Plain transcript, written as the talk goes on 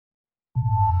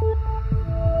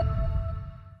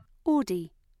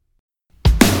Geordie.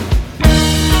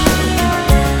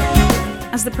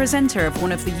 As the presenter of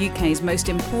one of the UK's most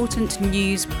important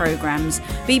news programmes,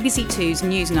 BBC Two's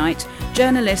Newsnight,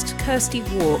 journalist Kirsty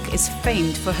Wark is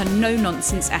famed for her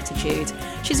no-nonsense attitude.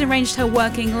 She's arranged her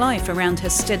working life around her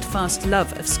steadfast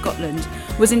love of Scotland,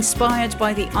 was inspired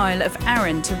by the Isle of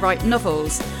Arran to write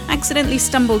novels, accidentally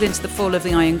stumbled into the fall of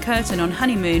the Iron Curtain on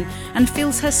honeymoon, and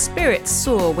feels her spirits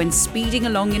soar when speeding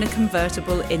along in a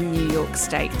convertible in New York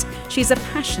State. She's a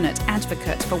passionate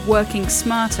advocate for working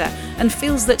smarter and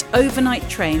feels that overnight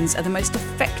trains are the most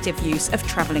effective use of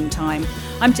travelling time.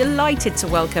 I'm delighted to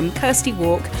welcome Kirsty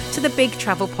Wark to the Big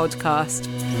Travel Podcast.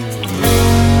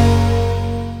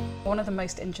 One of the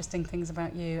most interesting things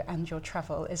about you and your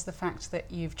travel is the fact that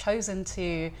you've chosen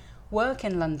to work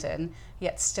in London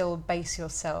yet still base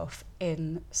yourself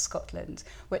in Scotland,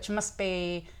 which must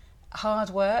be hard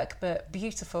work but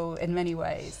beautiful in many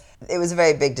ways. It was a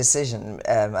very big decision.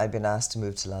 I'd been asked to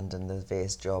move to London, the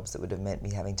various jobs that would have meant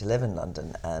me having to live in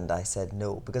London, and I said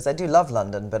no, because I do love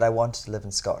London, but I wanted to live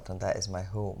in Scotland. That is my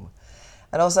home.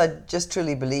 And also I just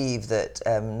truly believe that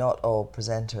not all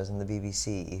presenters in the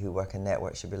BBC who work in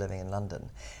networks should be living in London.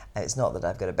 And it's not that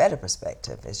I've got a better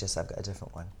perspective, it's just I've got a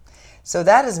different one. So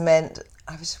that has meant,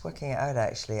 I was just working it out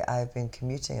actually, I've been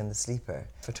commuting in the sleeper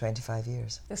for 25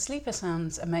 years. The sleeper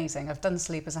sounds amazing. I've done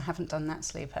sleepers, I haven't done that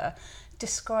sleeper.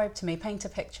 Describe to me, paint a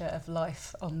picture of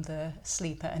life on the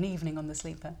sleeper, an evening on the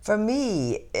sleeper. For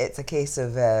me, it's a case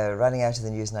of running out of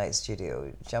the Newsnight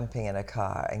studio, jumping in a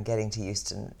car and getting to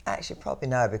Euston, actually probably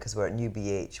now because we're at New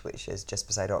BH, which is just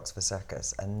beside Oxford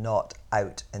Circus, and not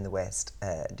out in the West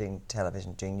doing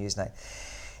television, doing Newsnight.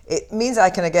 It means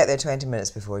I kind of get there 20 minutes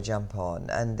before I jump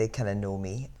on, and they kind of know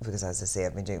me because, as I say,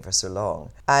 I've been doing it for so long.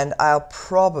 And I'll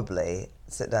probably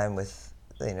sit down with,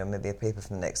 maybe a paper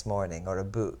from the next morning or a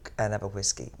book and have a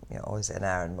whiskey, always an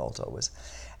Arran malt always,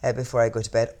 before I go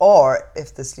to bed. Or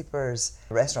if the sleeper's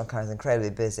restaurant car is incredibly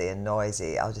busy and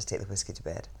noisy, I'll just take the whiskey to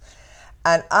bed.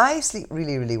 And I sleep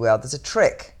really, really well. There's a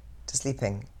trick to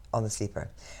sleeping on the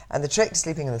sleeper. And the trick to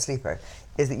sleeping on the sleeper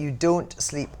is that you don't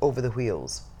sleep over the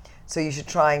wheels. So you should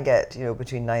try and get,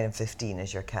 between 9 and 15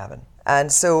 as your cabin. And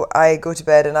so I go to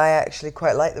bed and I actually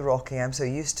quite like the rocking. I'm so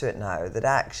used to it now that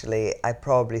actually I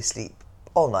probably sleep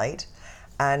all night,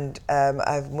 and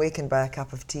I'm wakened by a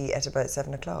cup of tea at about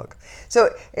 7 o'clock. So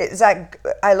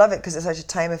I love it because it's such a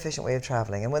time-efficient way of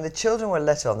travelling. And when the children were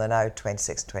little, and they're now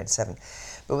 26 and 27,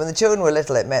 but when the children were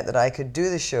little, it meant that I could do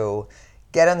the show,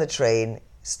 get on the train,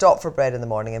 stop for bread in the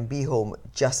morning and be home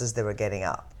just as they were getting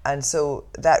up. And so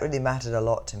that really mattered a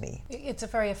lot to me. It's a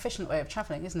very efficient way of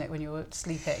travelling, isn't it, when you're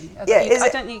sleeping? Yeah, I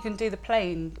don't think you can do the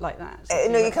plane like that.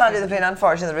 No, you can't do the plane.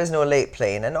 Unfortunately, there is no late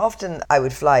plane. And often I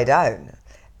would fly down.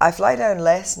 I fly down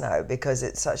less now because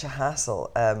it's such a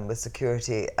hassle with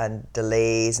security and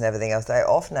delays and everything else that I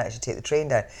often actually take the train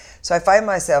down. So I find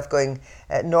myself going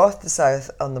north to south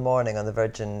on the morning on the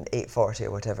Virgin 840 or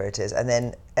whatever it is, and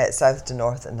then south to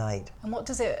north at night. And what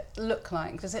does it look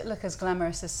like? Does it look as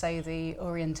glamorous as, say, the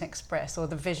Orient Express or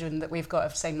the vision that we've got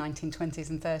of, say,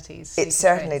 1920s and 30s? It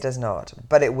certainly does not,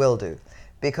 but it will do.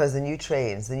 Because the new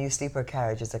trains, the new sleeper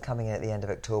carriages are coming in at the end of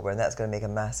October, and that's going to make a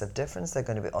massive difference. They're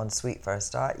going to be en suite for a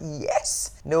start.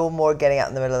 Yes! No more getting out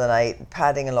in the middle of the night,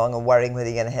 padding along and worrying whether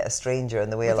you're going to hit a stranger on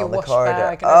the way along the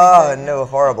corridor. Oh, no,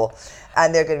 horrible.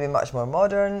 And they're going to be much more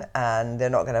modern, and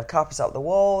they're not going to have carpets up the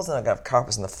walls, they're not going to have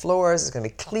carpets on the floors, it's going to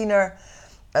be cleaner.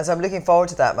 And so I'm looking forward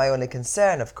to that. My only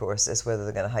concern, of course, is whether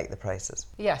they're going to hike the prices.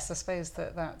 Yes, I suppose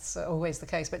that's always the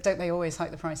case. But don't they always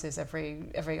hike the prices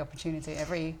every opportunity,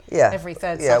 every third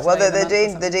Saturday? Yeah, well,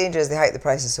 the danger is they hike the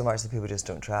prices so much that people just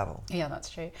don't travel. Yeah, that's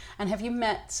true. And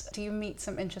do you meet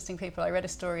some interesting people? I read a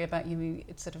story about you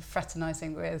sort of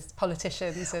fraternising with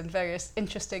politicians and various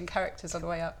interesting characters on the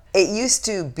way up. It used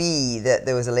to be that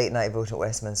there was a late night vote at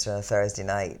Westminster on a Thursday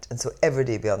night, and so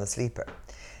everybody would be on the sleeper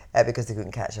because they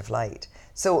couldn't catch a flight.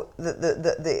 So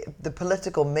the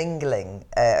political mingling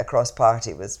across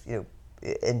party was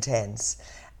intense,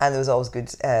 and there was always good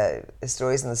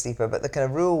stories in the sleeper. But the kind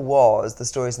of rule was the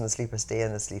stories in the sleeper stay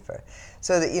in the sleeper,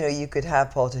 so that you could have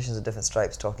politicians of different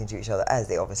stripes talking to each other as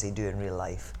they obviously do in real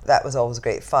life. That was always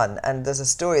great fun. And there's a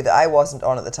story that I wasn't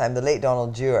on at the time. The late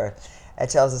Donald Dewar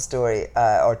tells a story,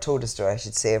 or told a story, I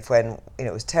should say, of when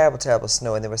it was terrible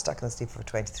snow and they were stuck in the sleeper for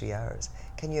 23 hours.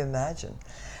 Can you imagine?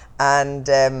 And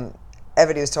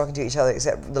Everybody was talking to each other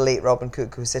except the late Robin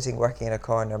Cook, who was sitting working in a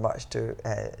corner, much to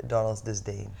Donald's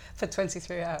disdain. For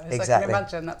 23 hours. Exactly. I can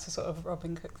imagine that's a sort of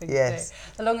Robin Cook thing to do.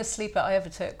 The longest sleeper I ever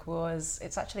took was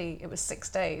 6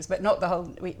 days, but not the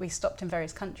whole, we stopped in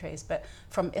various countries, but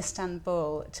from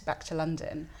Istanbul back to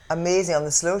London. Amazing, on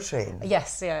the slow train.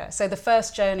 Yes, yeah. So the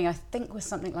first journey I think was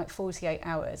something like 48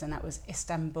 hours, and that was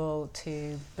Istanbul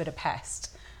to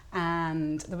Budapest.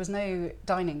 And there was no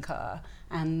dining car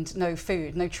and no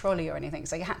food, no trolley or anything.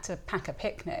 So you had to pack a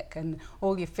picnic and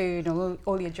all your food and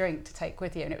all your drink to take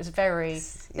with you. And it was very,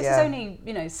 this is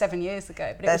only, 7 years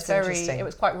ago, but it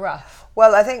was quite rough.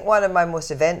 Well, I think one of my most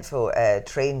eventful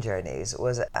train journeys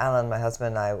was Alan, my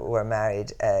husband, and I were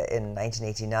married in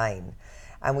 1989.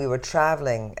 And we were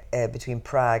travelling between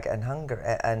Prague and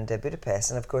Hungary and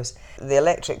Budapest, and of course the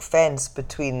electric fence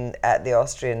between the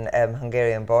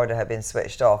Austrian-Hungarian border had been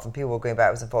switched off, and people were going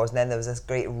backwards and forwards. And then there was this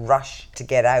great rush to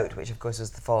get out, which of course was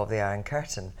the fall of the Iron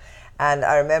Curtain. And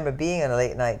I remember being on a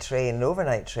late night train, an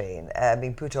overnight train,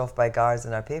 being put off by guards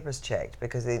and our papers checked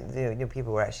because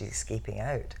people were actually escaping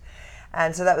out.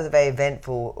 And so that was a very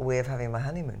eventful way of having my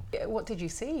honeymoon. What did you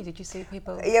see? Did you see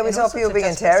people? Yeah, we saw people being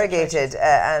interrogated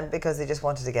and because they just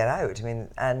wanted to get out.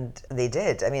 And they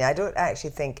did. I don't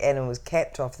actually think anyone was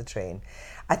kept off the train.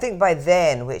 I think by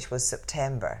then, which was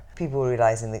September, people were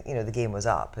realising that the game was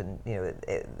up, and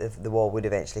the wall would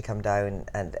eventually come down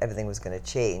and everything was going to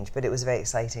change. But it was a very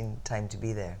exciting time to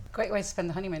be there. Great way to spend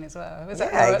the honeymoon as well.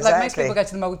 Exactly. Like most people go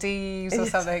to the Maldives or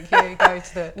something. You go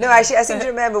to the no, actually, I seem to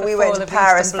remember we went to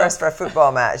Paris first for a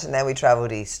football match, and then we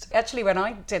travelled east. Actually, when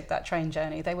I did that train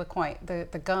journey, they were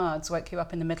the guards woke you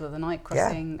up in the middle of the night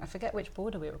crossing. I forget which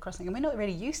border we were crossing, and we're not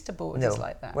really used to borders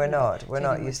like that. We're not. We're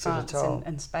not used to it at all.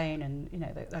 And Spain, and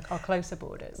like our closer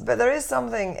borders. But there is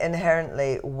something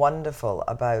inherently wonderful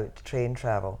about train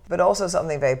travel, but also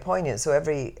something very poignant. So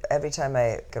every time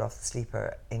I get off the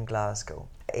sleeper in Glasgow,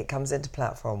 it comes into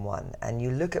platform 1, and you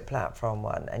look at platform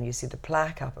 1 and you see the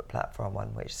plaque up at platform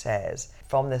 1 which says,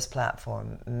 from this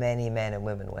platform many men and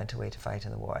women went away to fight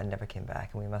in the war and never came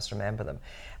back, and we must remember them.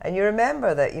 And you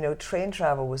remember that train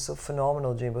travel was so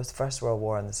phenomenal during both the First World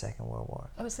War and the Second World War.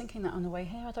 I was thinking that on the way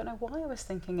here. I don't know why I was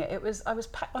thinking it. I was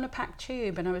on a packed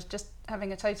tube, and I was just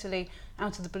having a totally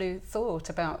out of the blue thought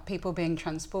about people being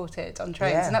transported on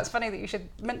trains. And that's funny that you should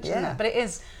mention that, but it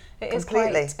is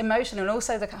quite emotional, and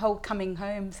also the whole coming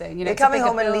home thing. Coming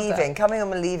home and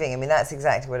leaving. That's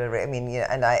exactly what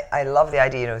and I love the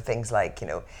idea, things like,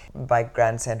 by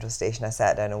Grand Central Station I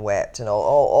sat down and wept, and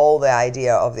all the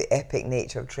idea of the epic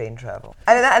nature of train travel.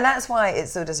 And that's why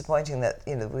it's so disappointing that,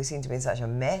 we seem to be in such a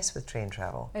mess with train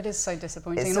travel. It is so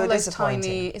disappointing. It's and all so those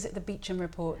disappointing. Is it the Beecham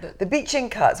report? The Beecham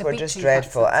cuts were just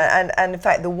dreadful. And in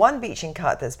fact, the one Beecham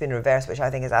cut that's been reversed, which I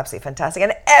think is absolutely fantastic,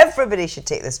 and everybody should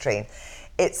take this train,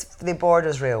 it's the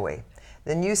Borders Railway,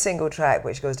 the new single track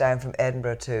which goes down from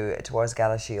Edinburgh towards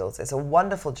Galashiels. It's a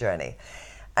wonderful journey.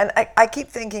 And I keep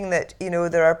thinking that,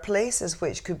 there are places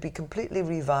which could be completely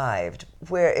revived,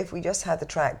 where if we just had the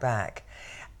track back,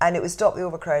 and it would stop the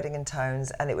overcrowding in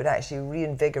towns, and it would actually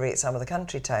reinvigorate some of the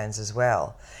country towns as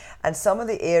well. And some of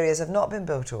the areas have not been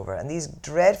built over, and these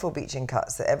dreadful Beecham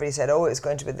cuts that everybody said, it's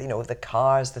going to be, the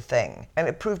car's the thing. And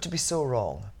it proved to be so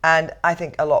wrong. And I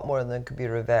think a lot more of them could be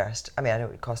reversed. I know it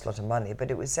would cost a lot of money,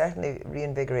 but it would certainly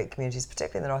reinvigorate communities,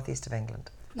 particularly in the northeast of England.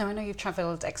 Now, I know you've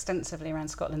travelled extensively around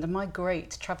Scotland, and my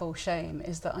great travel shame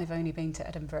is that I've only been to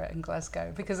Edinburgh and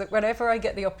Glasgow, because whenever I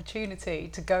get the opportunity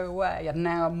to go away, and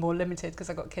now I'm more limited because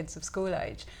I've got kids of school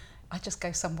age, I just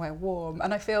go somewhere warm,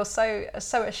 and I feel so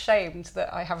ashamed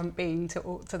that I haven't been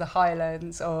to the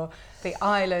Highlands or the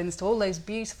islands, to all those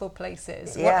beautiful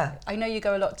places. I know you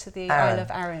go a lot to the Isle of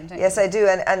Arran, don't you? Yes, I do,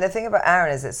 and the thing about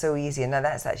Arran is it's so easy, and now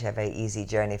that's actually a very easy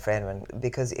journey for anyone,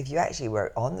 because if you actually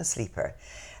were on the sleeper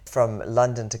from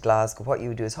London to Glasgow, what you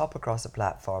would do is hop across a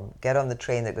platform, get on the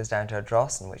train that goes down to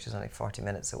Ardrossan, which is only 40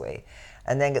 minutes away,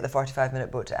 and then get the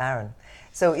 45-minute boat to Arran.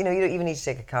 So, you don't even need to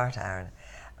take a car to Arran.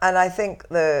 And I think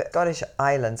the Scottish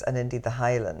Islands, and indeed the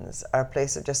Highlands, are a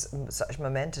place of just such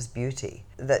momentous beauty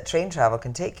that train travel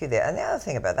can take you there. And the other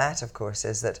thing about that, of course,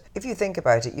 is that if you think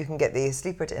about it, you can get the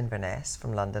sleeper to Inverness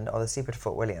from London, or the sleeper to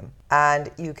Fort William,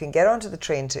 and you can get onto the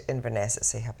train to Inverness at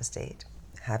Sayhup Estate,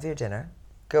 have your dinner,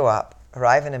 go up,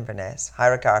 arrive in Inverness,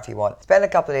 hire a car if you want, spend a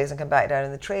couple of days and come back down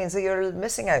in the train. So you're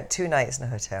missing out 2 nights in a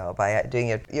hotel by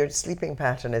doing your sleeping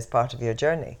pattern as part of your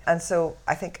journey. And so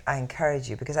I think I encourage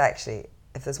you, because actually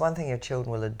if there's one thing your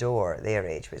children will adore at their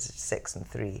age, which is 6 and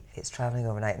 3, it's travelling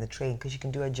overnight in the train, because you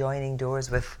can do adjoining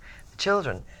doors with the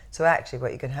children. So actually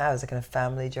what you can have is a kind of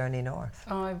family journey north.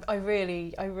 Oh, I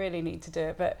really need to do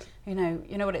it, but you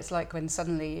know what it's like when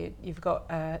suddenly you've got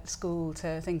school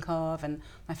to think of, and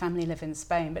my family live in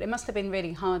Spain, but it must have been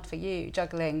really hard for you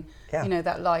juggling,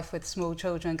 that life with small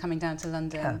children, coming down to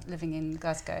London, living in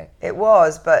Glasgow. It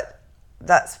was, but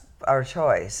that's our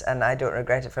choice, and I don't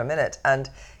regret it for a minute. And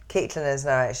Caitlin is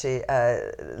now actually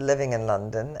living in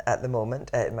London at the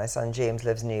moment. My son James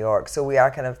lives in New York, so we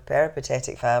are kind of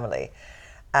peripatetic family.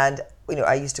 And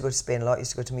I used to go to Spain a lot,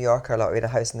 used to go to Mallorca a lot. We had a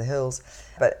house in the hills.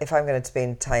 But if I'm going to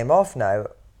spend time off now,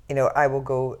 I will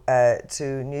go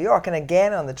to New York. And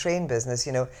again, on the train business,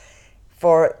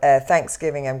 for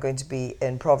Thanksgiving, I'm going to be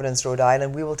in Providence, Rhode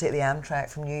Island. We will take the Amtrak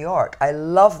from New York. I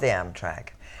love the Amtrak.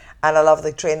 And I love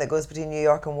the train that goes between New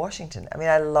York and Washington. I mean,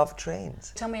 I love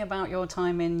trains. Tell me about your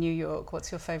time in New York.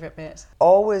 What's your favourite bit?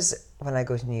 Always when I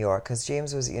go to New York, because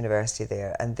James was at university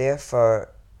there, and therefore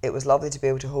it was lovely to be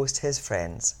able to host his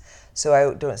friends. So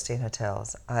I don't stay in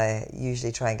hotels. I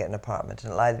usually try and get an apartment,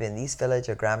 and it'll either be in the East Village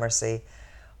or Gramercy,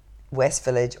 West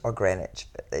Village or Greenwich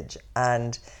Village.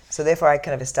 And so therefore I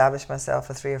kind of established myself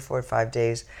for 3 or 4 or 5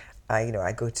 days.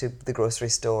 I go to the grocery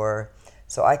store,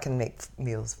 so I can make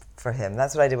meals for him.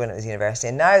 That's what I did when I was at university.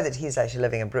 And now that he's actually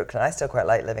living in Brooklyn, I still quite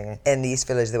like living in the East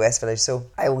Village, the West Village. So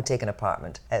I will take an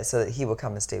apartment so that he will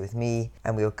come and stay with me,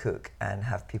 and we'll cook and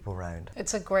have people round.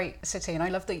 It's a great city, and I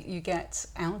love that you get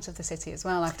out of the city as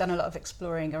well. I've done a lot of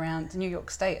exploring around New York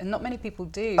State, and not many people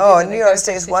do. Oh, New York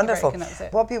State is wonderful.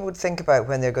 What people would think about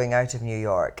when they're going out of New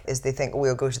York is they think,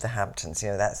 we'll go to the Hamptons.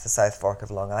 That's the South Fork of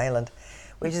Long Island,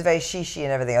 which is very shishi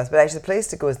and everything else. But actually the place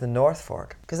to go is the North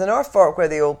Fork. Because the North Fork, where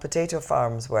the old potato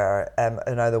farms were,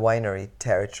 are now the winery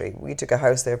territory. We took a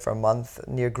house there for a month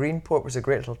near Greenport, which is a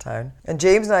great little town. And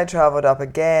James and I travelled up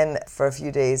again for a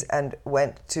few days and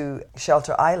went to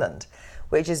Shelter Island,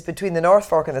 which is between the North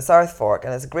Fork and the South Fork.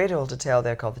 And there's a great old hotel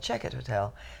there called the Check-It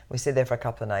Hotel. We stayed there for a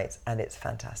couple of nights, and it's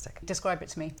fantastic. Describe it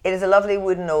to me. It is a lovely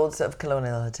wooden old sort of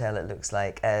colonial hotel, it looks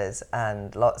like,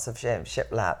 and lots of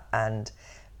shiplap and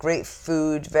great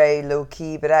food, very low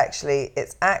key, but actually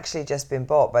it's actually just been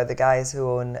bought by the guys who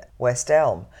own West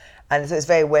Elm. And so it's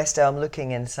very West Elm looking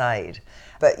inside.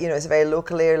 But it's a very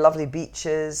local area, lovely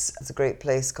beaches. It's a great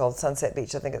place called Sunset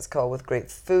Beach, I think it's called, with great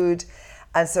food.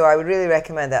 And so I would really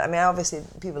recommend that. I mean, obviously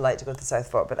people like to go to the South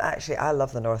Fork, but actually I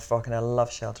love the North Fork and I love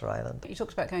Shelter Island. You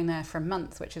talked about going there for a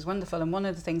month, which is wonderful. And one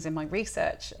of the things in my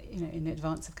research, in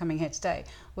advance of coming here today,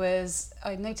 was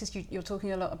I noticed you're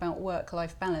talking a lot about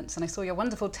work-life balance. And I saw your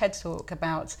wonderful TED talk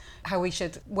about how we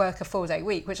should work a 4-day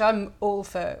week, which I'm all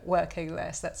for working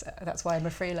less. That's why I'm a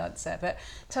freelancer. But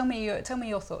tell me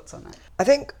your thoughts on that. I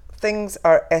think things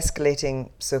are escalating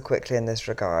so quickly in this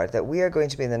regard that we are going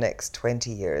to be in the next 20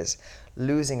 years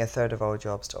losing a third of our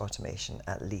jobs to automation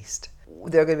at least.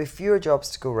 There are going to be fewer jobs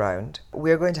to go round.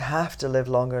 We're going to have to live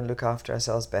longer and look after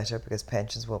ourselves better because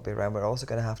pensions won't be around. We're also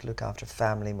going to have to look after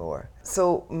family more.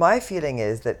 So my feeling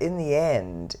is that in the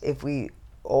end, if we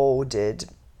all did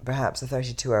perhaps a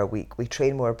 32-hour week, we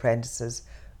train more apprentices,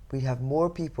 we'd have more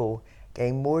people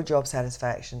getting more job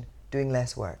satisfaction, doing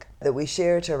less work. That we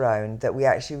share it around, that we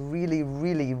actually really,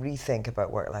 really rethink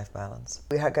about work-life balance.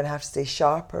 We're going to have to stay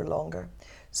sharper longer.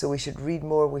 So we should read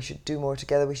more, we should do more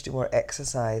together, we should do more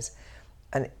exercise.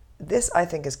 And this, I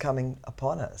think, is coming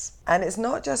upon us. And it's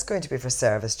not just going to be for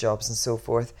service jobs and so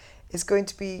forth. It's going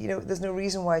to be, there's no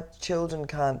reason why children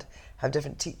can't have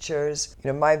different teachers.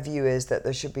 My view is that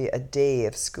there should be a day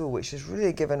of school which is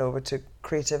really given over to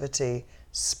creativity,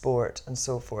 sport and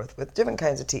so forth, with different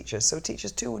kinds of teachers. So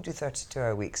teachers too will do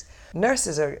 32-hour weeks.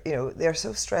 Nurses are, they're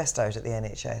so stressed out at the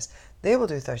NHS. They will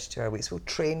do 32-hour weeks. We'll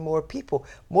train more people.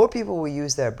 More people will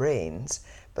use their brains,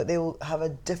 but they will have a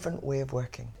different way of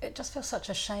working. It just feels such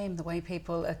a shame the way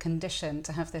people are conditioned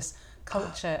to have this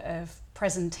culture of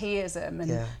presenteeism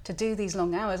and to do these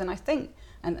long hours. And I think,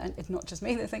 and it's not just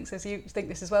me that thinks this, you think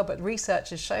this as well, but research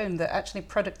has shown that actually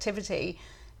productivity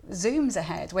zooms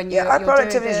ahead when you're our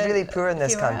productivity is really poor in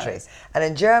this country. Hours. And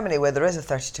in Germany, where there is a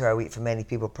 32-hour week for many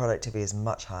people, productivity is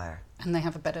much higher. And they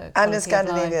have a better quality and in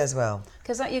Scandinavia as well.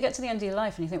 Because you get to the end of your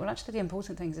life and you think, well, actually the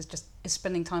important thing is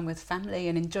spending time with family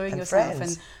and enjoying and yourself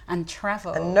friends. and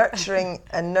travel. And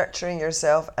nurturing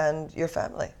yourself and your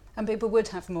family. And people would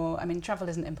have more, travel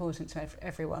isn't important to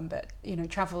everyone, but,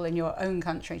 travel in your own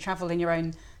country, travel in your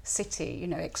own city,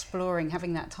 exploring,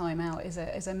 having that time out is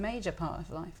a major part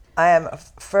of life. I am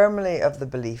firmly of the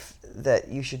belief that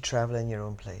you should travel in your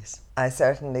own place. I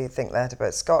certainly think that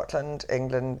about Scotland,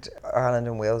 England, Ireland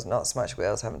and Wales, not so much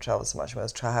Wales, haven't travelled so much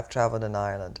Wales, have travelled in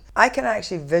Ireland. I can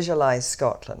actually visualise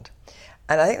Scotland.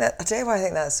 And I'll tell you why I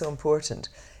think that's so important,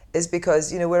 is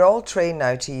because, we're all trained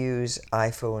now to use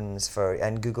iPhones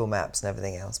and Google Maps and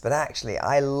everything else. But actually,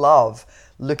 I love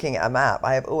looking at a map.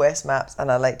 I have OS maps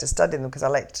and I like to study them because I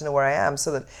like to know where I am,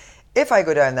 so that if I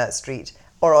go down that street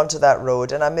or onto that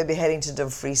road and I'm maybe heading to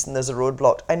Dumfries and there's a road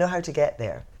blocked, I know how to get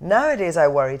there. Nowadays, I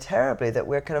worry terribly that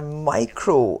we're kind of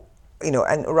micro,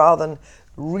 and rather than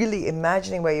really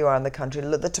imagining where you are in the country,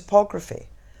 the topography,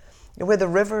 where the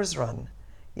rivers run.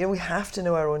 We have to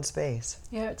know our own space.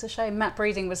 Yeah, it's a shame. Map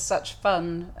reading was such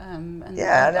fun. And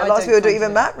a lot of people don't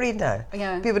even map read now.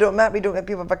 Yeah. People don't map read,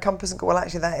 people have a compass and go, well,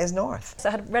 actually, that is north. So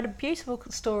I had read a beautiful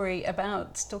story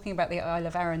talking about the Isle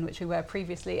of Arran, which we were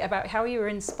previously, about how you were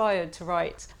inspired to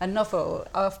write a novel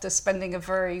after spending a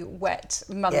very wet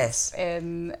month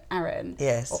in Arran.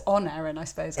 Yes. Or on Arran, I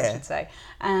suppose I should say.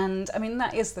 And, I mean,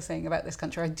 that is the thing about this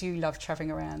country. I do love travelling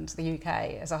around the UK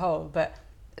as a whole, but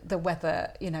the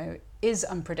weather, is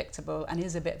unpredictable and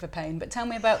is a bit of a pain. But tell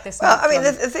me about this. Well, I mean,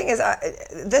 the thing is,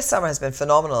 this summer has been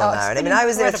phenomenal in Arran. I mean, I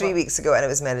was there 3 weeks ago and it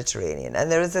was Mediterranean,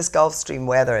 and there is this Gulf Stream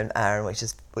weather in Arran,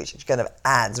 which kind of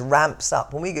ramps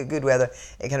up. When we get good weather,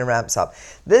 it kind of ramps up.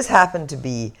 This happened to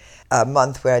be a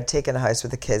month where I'd taken a house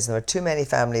with the kids, and there were too many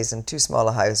families and too small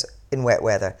a house in wet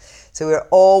weather. So we were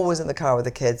always in the car with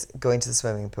the kids going to the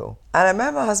swimming pool. And I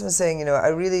remember my husband saying,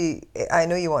 I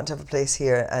know you want to have a place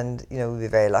here, and, we'd be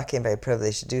very lucky and very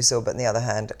privileged to do so, but on the other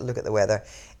hand, look at the weather.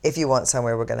 If you want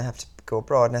somewhere, we're going to have to go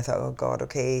abroad. And I thought, oh God,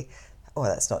 okay. Oh,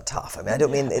 that's not tough. I mean, I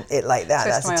don't mean it like that.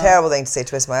 That's a terrible thing to say,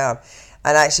 twist my arm.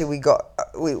 And actually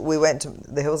we went to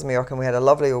the hills of Mallorca, and we had a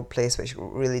lovely old place which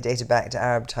really dated back to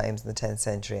Arab times in the 10th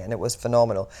century, and it was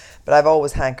phenomenal. But I've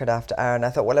always hankered after Arran. I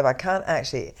thought, well, if I can't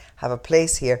actually have a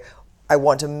place here, I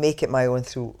want to make it my own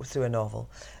through a novel.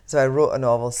 So I wrote a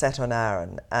novel set on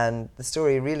Arran, and the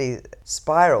story really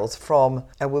spirals from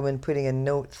a woman putting a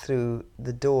note through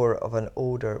the door of an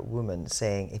older woman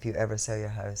saying, if you ever sell your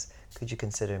house, could you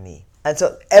consider me? And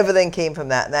so everything came from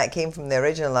that, and that came from the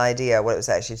original idea, what it was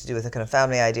actually to do with a kind of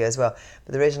family idea as well,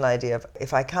 but the original idea of,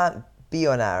 if I can't be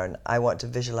on Arran, I want to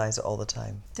visualise it all the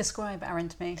time. Describe Arran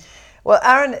to me. Well,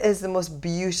 Arran is the most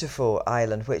beautiful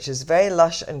island, which is very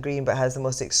lush and green, but has the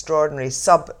most extraordinary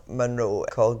sub-Munro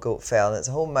called Goat Fell, and it's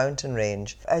a whole mountain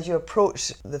range. As you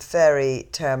approach the ferry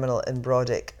terminal in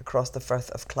Brodick across the Firth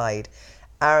of Clyde,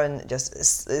 Arran just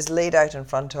is laid out in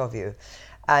front of you.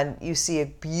 And you see a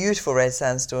beautiful red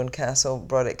sandstone castle,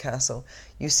 Brodick Castle.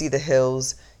 You see the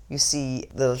hills. You see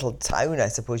the little town, I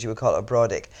suppose you would call it, of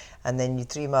Brodick. And then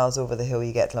 3 miles over the hill,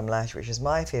 you get to Lumlash, which is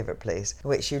my favourite place,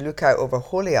 which you look out over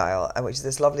Holy Isle, which is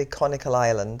this lovely conical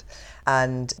island.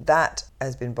 And that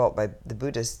has been bought by the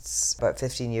Buddhists about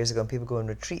 15 years ago, and people go and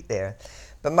retreat there.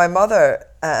 But my mother,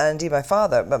 and indeed my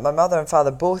father, but my mother and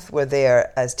father both were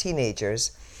there as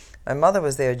teenagers. My mother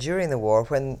was there during the war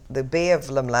when the Bay of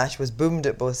Lumlash was boomed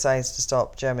at both sides to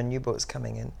stop German U-boats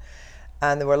coming in.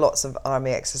 And there were lots of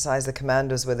army exercise. The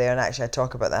commandos were there, and actually I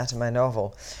talk about that in my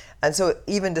novel. And so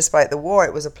even despite the war,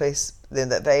 it was a place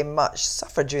that very much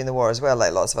suffered during the war as well,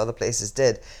 like lots of other places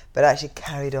did, but actually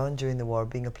carried on during the war,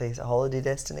 being a holiday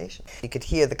destination. You could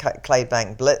hear the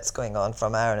Clydebank Blitz going on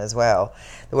from Arran as well.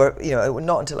 There were,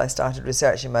 not until I started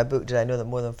researching my book did I know that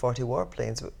more than 40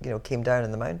 warplanes, came down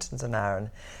in the mountains in Arran,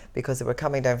 because they were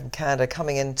coming down from Canada,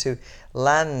 coming into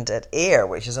land at Ayr,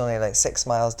 which is only like 6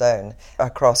 miles down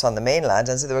across on the mainland.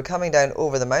 And so they were coming down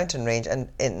over the mountain range and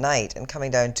at night and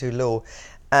coming down too low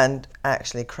and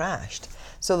actually crashed.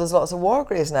 So there's lots of war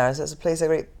graves now, so it's a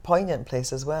great poignant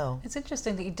place as well. It's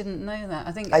interesting that you didn't know that.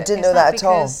 I didn't know that at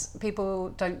all. Because people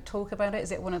don't talk about it?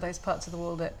 Is it one of those parts of the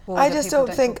world that I just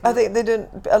don't think. I think they don't.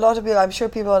 A lot of people. I'm sure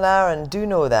people in Arran do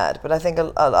know that, but I think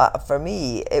for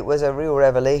me it was a real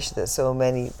revelation that so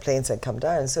many planes had come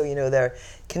down. So there are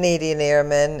Canadian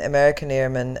airmen, American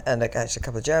airmen, and actually a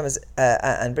couple of Germans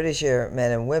and British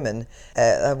airmen and women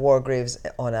have war graves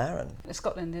on Arran.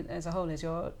 Scotland as a whole is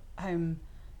your home,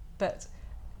 but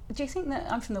do you think that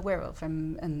I'm from the Wirral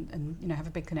and have a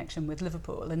big connection with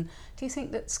Liverpool, and do you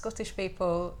think that Scottish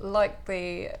people, like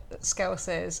the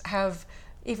Scousers, have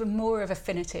even more of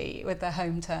affinity with their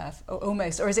home turf,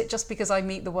 or is it just because I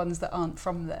meet the ones that aren't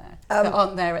from there, that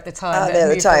aren't there at the time, that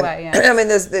moved away? Yeah. I mean,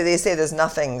 they say there's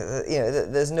nothing,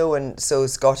 there's no one so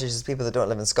Scottish as people that don't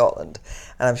live in Scotland,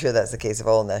 and I'm sure that's the case of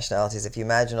all nationalities. If you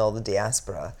imagine all the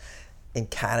diaspora in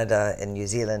Canada, in New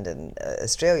Zealand, and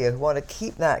Australia, who want to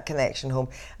keep that connection home.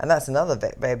 And that's another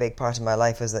very big part of my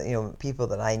life, was that, people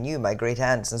that I knew, my great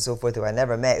aunts and so forth, who I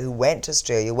never met, who went to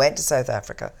Australia, went to South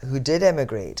Africa, who did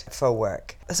emigrate for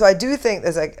work. So I do think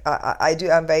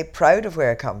I'm very proud of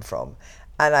where I come from.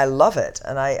 And I love it,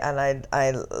 and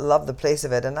I love the place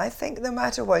of it. And I think no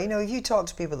matter what, if you talk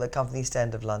to people that come from the East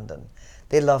End of London,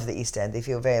 They love the East End. They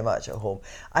feel very much at home.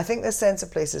 I think this sense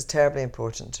of place is terribly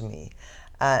important to me,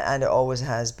 and it always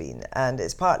has been. And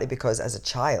it's partly because as a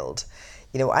child,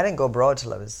 I didn't go abroad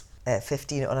till I was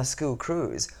 15 on a school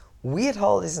cruise. We had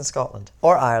holidays in Scotland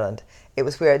or Ireland. It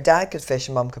was where Dad could fish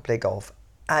and Mum could play golf.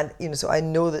 And, so I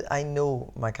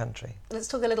know my country. Let's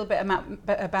talk a little bit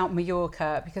about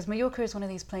Mallorca, because Mallorca is one of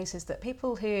these places that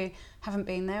people who haven't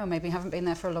been there, or maybe haven't been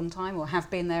there for a long time, or have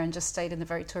been there and just stayed in the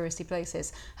very touristy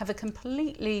places, have a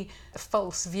completely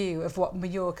false view of what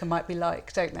Mallorca might be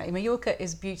like, don't they? Mallorca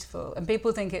is beautiful, and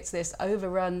people think it's this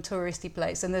overrun touristy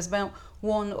place, and there's about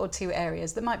 1 or 2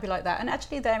 areas that might be like that, and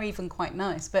actually they're even quite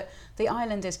nice, but the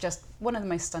island is just one of the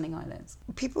most stunning islands.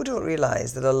 People don't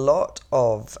realise that a lot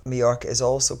of Mallorca is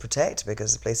also protected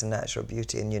because it's a place of natural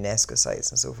beauty and UNESCO sites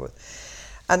and so forth.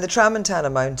 And the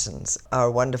Tramontana Mountains are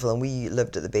wonderful, and we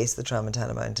lived at the base of the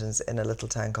Tramontana Mountains in a little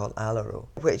town called Allaro,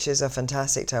 which is a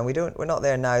fantastic town. We're not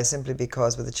there now simply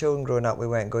because with the children growing up we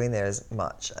weren't going there as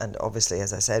much, and obviously,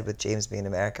 as I said, with James being in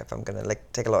America, if I'm going to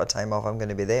take a lot of time off, I'm going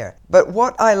to be there. But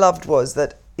what I loved was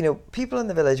that people in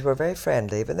the village were very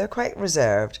friendly, but they're quite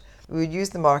reserved. We would use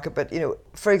the market, but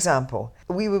for example,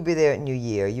 we would be there at New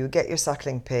Year. You would get your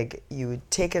suckling pig, you would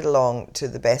take it along to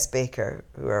the best baker,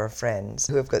 who are our friends,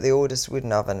 who have got the oldest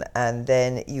wooden oven, and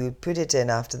then you would put it in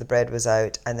after the bread was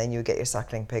out, and then you would get your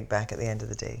suckling pig back at the end of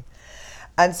the day.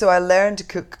 And so I learned to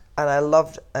cook, and I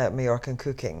loved Mallorcan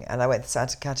cooking. And I went to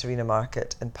Santa Catarina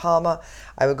Market in Palma.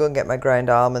 I would go and get my ground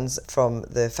almonds from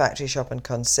the factory shop in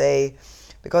Consell.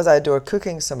 Because I adore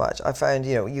cooking so much, I found,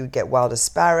 you get wild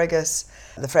asparagus.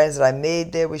 The friends that I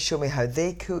made there would show me how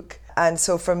they cook. And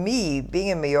so for me, being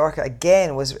in Mallorca,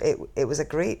 again, was a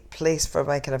great place for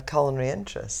my kind of culinary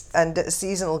interests. And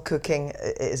seasonal cooking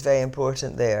is very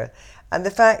important there. And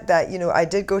the fact that, I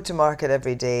did go to market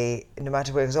every day, no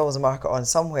matter where, there's always a market on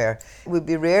somewhere. We'd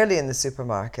be rarely in the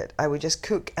supermarket. I would just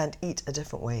cook and eat a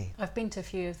different way. I've been to a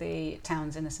few of the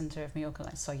towns in the centre of Mallorca,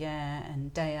 like Soller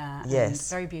and Dea, yes. And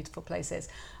very beautiful places.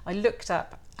 I looked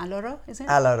up Allaro, is it?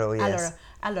 Allaro, yes.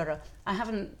 Allaro. I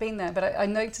haven't been there, but I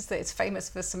noticed that it's famous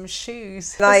for some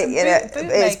shoes.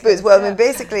 It's boots. Well, I mean,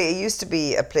 basically, it used to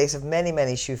be a place of many,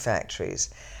 many shoe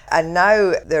factories. And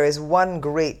now there is one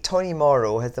great, Tony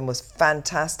Morrow has the most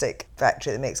fantastic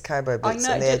factory that makes cowboy boots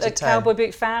on the edge of town. I'm a cowboy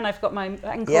boot fan. I've got my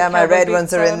ankle Yeah, my red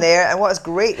ones are on. in there. And what's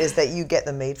great is that you get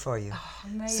them made for you. Oh,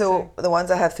 amazing. So the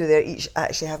ones I have through there each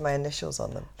actually have my initials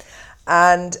on them.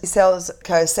 And he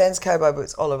sends cowboy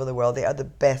boots all over the world. They are the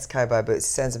best cowboy boots.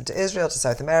 He sends them to Israel, to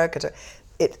South America,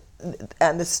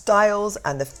 and the styles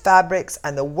and the fabrics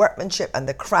and the workmanship and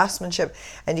the craftsmanship.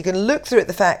 And you can look through at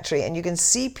the factory and you can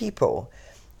see people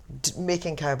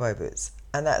making cowboy boots.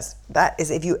 And that is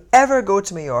if you ever go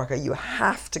to Mallorca, you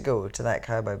have to go to that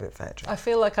cowboy boot factory. I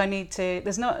feel like I need to.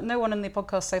 There's no one on the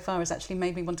podcast so far has actually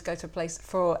made me want to go to a place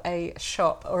for a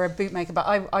shop or a bootmaker. But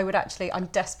I would actually. I'm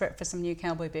desperate for some new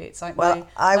cowboy boots. Like well,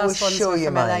 I will last ones show were you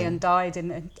from mine. LA and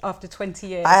died after 20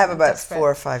 years. I have about desperate.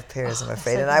 4 or 5 pairs, I'm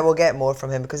afraid, and I will get more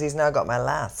from him because he's now got my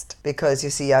last. Because you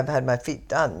see, I've had my feet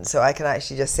done, so I can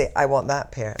actually just say I want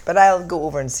that pair. But I'll go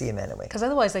over and see him anyway. Because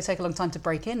otherwise, they take a long time to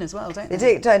break in as well, don't they?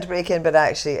 They take time to break in, but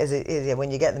actually, as it is,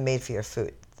 when you get them made for your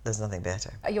foot, there's nothing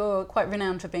better. You're quite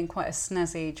renowned for being quite a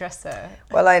snazzy dresser.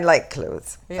 Well, I like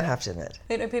clothes, yeah. I have to admit.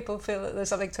 People feel that there's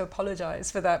something to apologise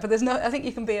for that, but there's no. I think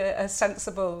you can be a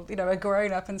sensible, a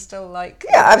grown up and still like.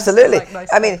 Yeah, absolutely.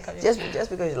 Nice I mean, stuff, just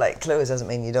because you like clothes doesn't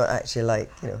mean you don't actually like,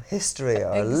 history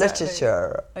or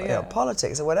literature, or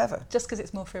politics or whatever. Just because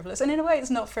it's more frivolous, and in a way,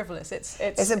 it's not frivolous.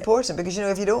 It's important because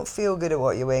if you don't feel good at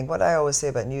what you're wearing, what I always say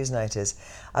about Newsnight is,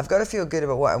 I've got to feel good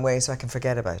about what I'm wearing so I can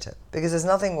forget about it. Because there's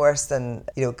nothing worse than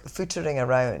footering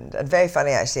around. And very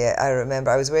funny actually, I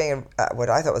remember I was wearing what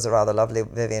I thought was a rather lovely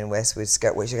Vivienne Westwood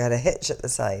skirt which had a hitch at the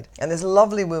side, and this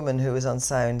lovely woman who was on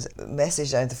sound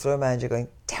messaged down to the floor manager going,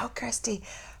 "Tell Kirsty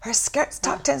her skirt's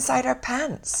tucked inside her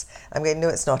pants." I'm going, "No,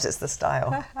 it's not, it's the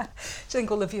style." Do you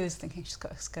think all the viewers are thinking she's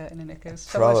got a skirt and a knickers?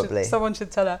 Probably. Someone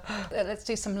should tell her. Let's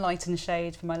do some light and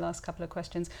shade for my last couple of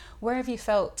questions. Where have you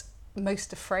felt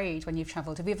most afraid when you've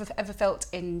travelled? Have you ever felt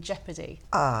in jeopardy?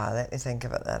 Let me think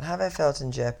about that. Have I felt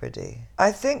in jeopardy?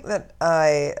 I think that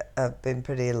I have been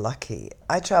pretty lucky.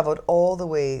 I travelled all the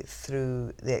way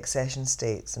through the accession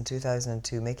states in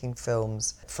 2002, making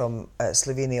films from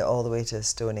Slovenia all the way to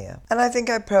Estonia. And I think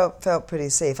I felt pretty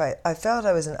safe. I felt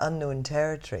I was in unknown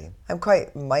territory. I'm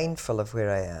quite mindful of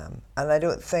where I am. And I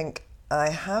don't think I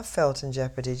have felt in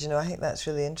jeopardy. I think that's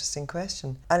a really interesting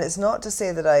question. And it's not to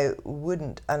say that I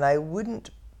wouldn't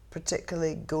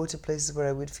particularly go to places where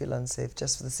I would feel unsafe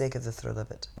just for the sake of the thrill of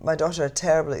it. My daughter had a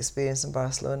terrible experience in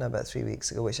Barcelona about 3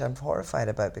 weeks ago, which I'm horrified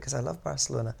about because I love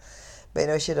Barcelona. But, you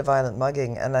know, she had a violent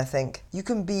mugging, and I think you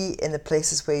can be in the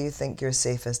places where you think you're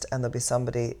safest and there'll be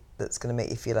somebody that's going to make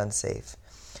you feel unsafe.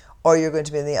 Or you're going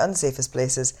to be in the unsafest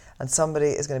places and somebody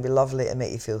is going to be lovely and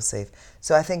make you feel safe.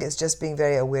 So I think it's just being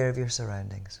very aware of your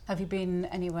surroundings. Have you been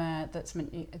anywhere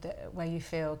where you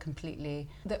feel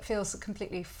feels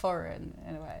completely foreign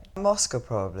in a way? Moscow,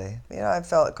 probably. You know, I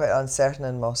felt quite uncertain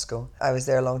in Moscow. I was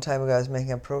there a long time ago. I was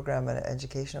making a program, an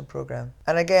educational program.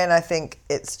 And again, I think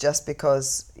it's just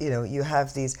because, you know, you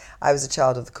have these... I was a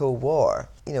child of the Cold War.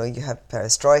 You know, you have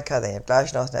perestroika, then you have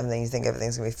glasnost and everything. You think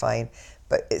everything's going to be fine.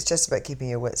 But it's just about keeping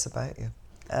your wits about you.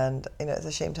 And, you know, it's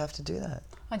a shame to have to do that.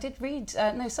 I did read,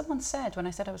 someone said, when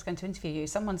I said I was going to interview you,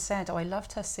 someone said, I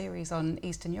loved her series on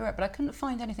Eastern Europe, but I couldn't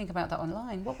find anything about that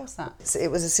online. What was that?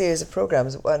 It was a series of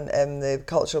programmes, the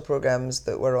cultural programmes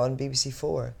that were on BBC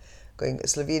 4. Going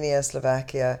Slovenia,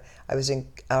 Slovakia, I was doing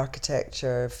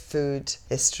architecture, food,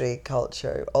 history,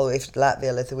 culture, all the way from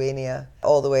Latvia, Lithuania,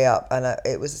 all the way up. And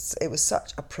it was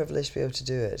such a privilege to be able to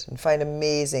do it and find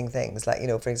amazing things. Like, you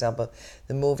know, for example,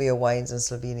 the Movia wines in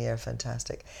Slovenia are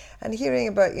fantastic. And hearing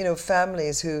about, you know,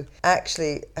 families who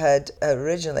actually had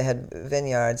originally had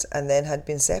vineyards and then had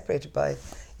been separated by,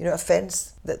 you know, a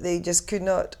fence that they just could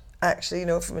not actually, you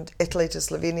know, from Italy to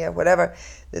Slovenia, whatever,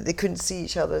 that they couldn't see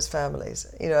each other as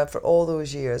families, you know, for all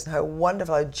those years, and how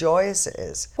wonderful, how joyous it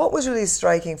is. What was really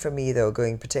striking for me, though,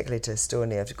 going particularly to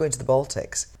Estonia, going to the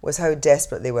Baltics, was how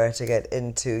desperate they were to get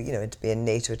into, you know, to be in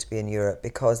NATO, to be in Europe,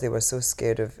 because they were so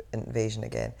scared of invasion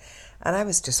again. And I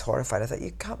was just horrified. I thought,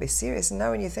 you can't be serious. And now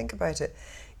when you think about it,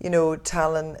 you know,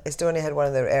 Tallinn, Estonia had one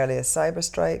of their earliest cyber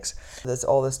strikes. There's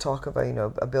all this talk about, you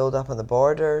know, a build-up on the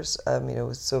borders, you know,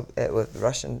 with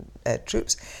Russian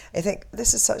troops. I think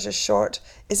this is such a short...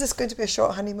 Is this going to be a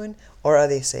short honeymoon, or are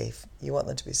they safe? You want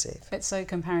them to be safe. It's so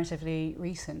comparatively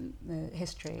recent, the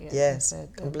history. Yes, the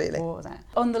completely. War there.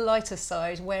 On the lighter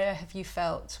side, where have you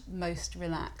felt most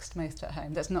relaxed, most at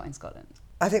home? That's not in Scotland.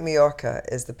 I think Mallorca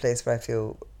is the place where I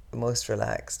feel most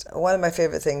relaxed. One of my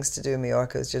favourite things to do in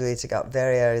Mallorca is generally to get up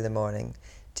very early in the morning,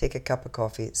 take a cup of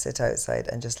coffee, sit outside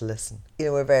and just listen. You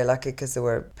know, we're very lucky because there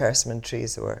were persimmon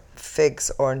trees, there were figs,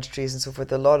 orange trees and so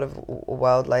forth, a lot of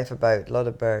wildlife about, a lot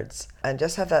of birds. And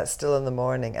just have that still in the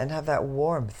morning and have that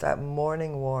warmth, that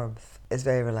morning warmth is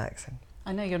very relaxing.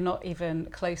 I know you're not even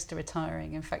close to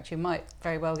retiring. In fact, you might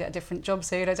very well get a different job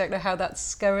soon. I don't know how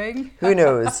that's going. Who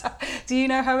knows? Do you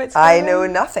know how it's going? I know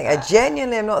nothing. I'm not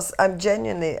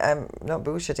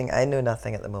bullshitting. I know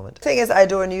nothing at the moment. The thing is, I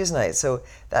adore Newsnight, so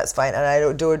that's fine. And I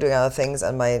adore doing other things.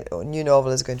 And my new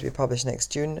novel is going to be published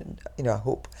next June, you know, I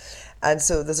hope. And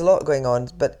so there's a lot going on,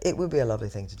 but it would be a lovely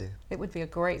thing to do. It would be a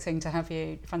great thing to have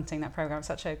you fronting that programme,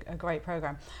 such a great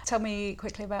programme. Tell me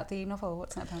quickly about the novel.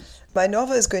 What's that about? My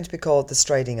novel is going to be called The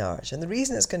Striding Arch. And the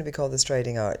reason it's going to be called The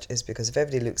Striding Arch is because if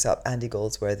everybody looks up Andy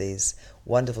Goldsworthy's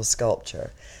wonderful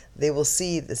sculpture, they will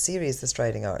see the series The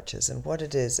Striding Arches. And what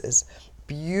it is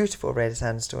beautiful red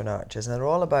sandstone arches. And they're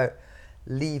all about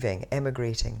leaving,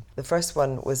 emigrating. The first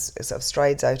one was sort of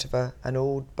strides out of an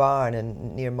old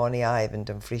barn near Money Ive in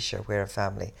Dumfriesshire, where a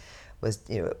family was,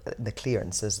 you know, the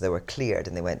clearances, they were cleared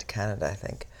and they went to Canada, I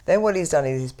think. Then what he's done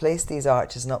is he's placed these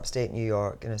arches in upstate New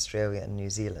York, in Australia and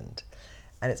New Zealand.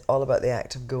 And it's all about the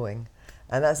act of going.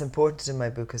 And that's important in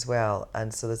my book as well.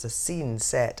 And so there's a scene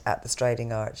set at the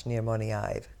Striding Arch near Money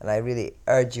Ive. And I really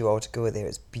urge you all to go there.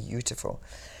 It's beautiful.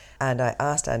 And I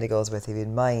asked Andy Goldsworthy if he'd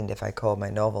mind if I called my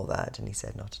novel that, and he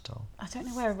said not at all. I don't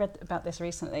know where I read about this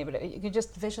recently, but you could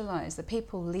just visualise the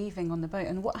people leaving on the boat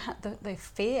and what the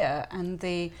fear and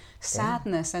the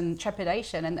sadness and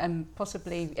trepidation and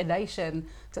possibly elation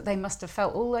that they must have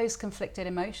felt. All those conflicted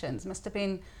emotions must have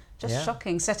been just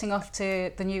shocking, setting off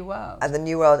to the new world. And the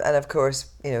new world, and of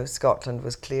course, you know, Scotland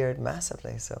was cleared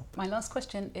massively. So my last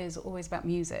question is always about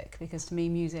music, because to me,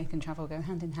 music and travel go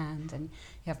hand in hand, and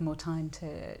you have more time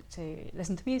to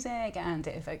listen to music, and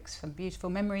it evokes some beautiful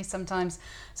memories sometimes.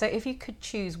 So if you could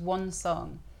choose one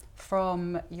song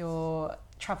from your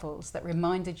travels that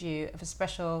reminded you of a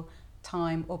special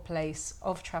time or place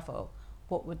of travel,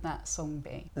 what would that song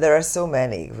be? There are so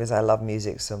many because I love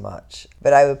music so much.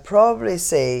 But I would probably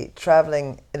say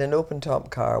travelling in an open-top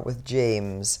car with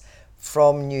James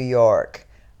from New York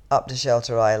up to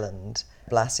Shelter Island,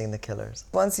 blasting the Killers.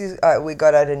 Once we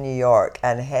got out of New York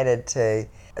and headed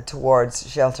towards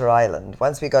Shelter Island,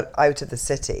 once we got out of the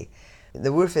city,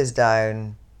 the roof is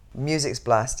down, music's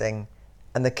blasting,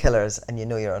 and the Killers, and you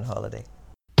know you're on holiday.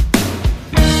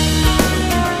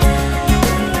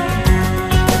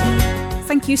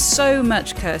 Thank you so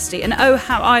much, Kirsty, and oh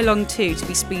how I long too to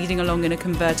be speeding along in a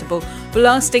convertible,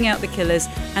 blasting out the Killers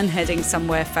and heading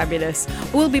somewhere fabulous.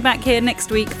 We'll be back here next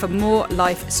week for more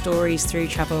life stories through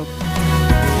travel.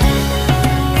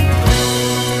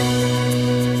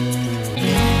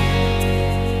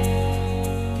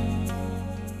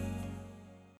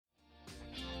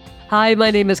 Hi,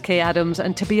 my name is Kay Adams,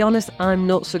 and to be honest, I'm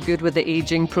not so good with the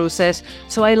ageing process,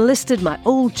 so I enlisted my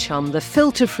old chum, the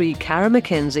filter-free Cara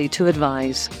McKenzie, to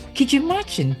advise. Could you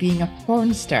imagine being a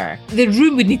porn star? The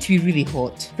room would need to be really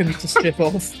hot for me to strip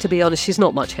off. To be honest, she's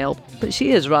not much help, but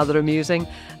she is rather amusing.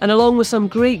 And along with some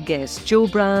great guests, Joe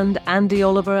Brand, Andy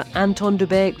Oliver, Anton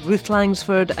Dubeck, Ruth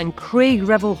Langsford and Craig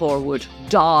Revel-Horwood,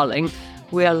 darling,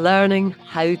 we are learning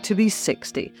how to be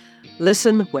 60.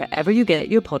 Listen wherever you get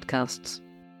your podcasts.